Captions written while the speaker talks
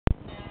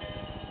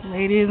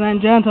Ladies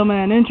and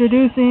gentlemen,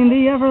 introducing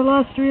the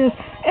ever-illustrious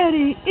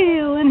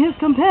Annie-Eel and his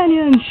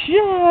companion,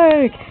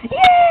 Shark!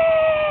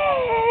 Yay!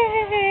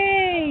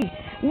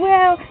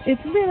 Well,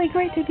 it's really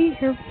great to be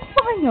here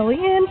finally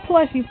in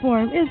plushie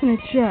form, isn't it,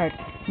 Shark?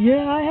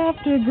 Yeah, I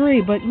have to agree,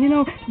 but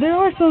there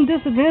are some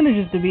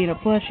disadvantages to being a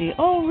plushie.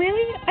 Oh,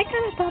 really? I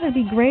kind of thought it'd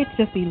be great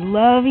to just be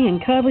lovey and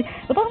cuddly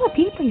with all the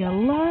people you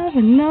love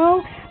and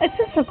know. It's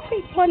just a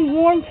great, fun,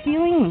 warm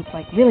feeling when it's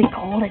like really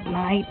cold at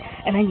night,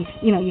 and then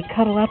you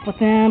cuddle up with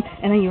them,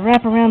 and then you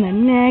wrap around their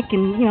neck,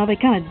 and they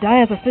kind of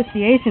die of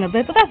asphyxiation a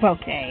bit, but that's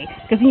okay,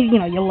 because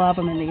you love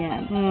them in the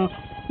end.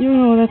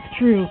 That's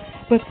true.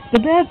 But the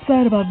bad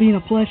side about being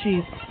a plushie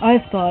is,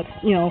 I thought,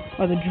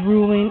 are the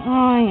drooling,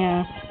 oh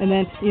yeah, and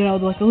then,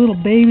 like the little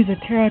babies that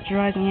tear out your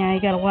eyes, and yeah,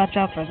 you gotta watch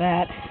out for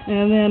that.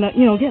 And then,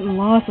 getting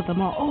lost at the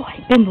mall. Oh,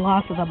 I've been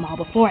lost at the mall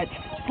before. It's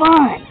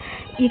fun.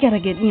 You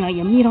gotta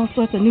you meet all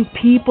sorts of new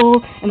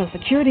people, and the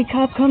security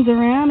cop comes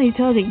around, and he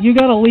tells you, you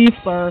gotta leave,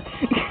 sir.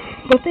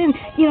 But then,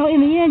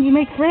 in the end, you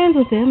make friends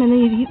with him, and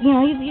then,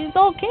 he's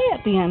okay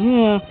at the end.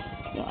 Yeah,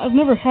 I've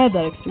never had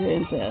that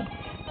experience yet.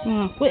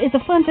 Well, it's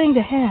a fun thing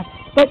to have.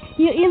 But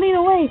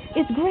either way,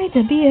 it's great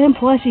to be in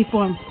plushie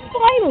form.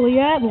 Finally,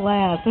 at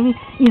last. I mean,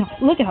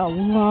 look at how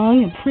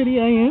long and pretty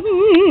I am.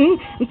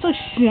 It's so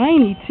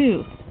shiny,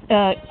 too.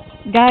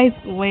 Guys,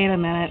 wait a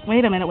minute.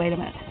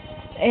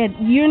 Ed,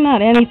 you're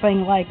not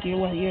anything like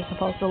what you're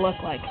supposed to look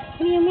like.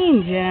 What do you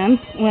mean, Jen?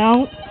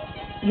 Well,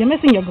 you're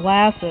missing your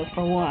glasses,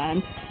 for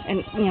one.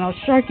 And,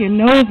 Shark, your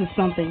nose is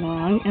something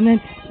wrong. And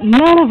then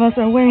none of us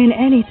are wearing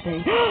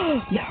anything.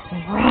 You're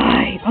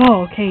right.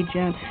 Oh, okay,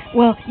 Jen.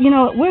 Well,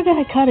 we're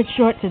going to cut it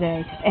short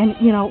today. And,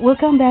 we'll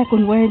come back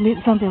when we're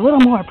something a little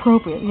more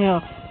appropriate.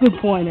 Good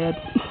point, Ed.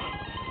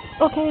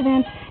 Okay,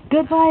 then.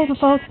 Goodbye,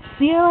 folks.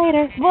 See you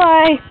later.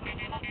 Bye.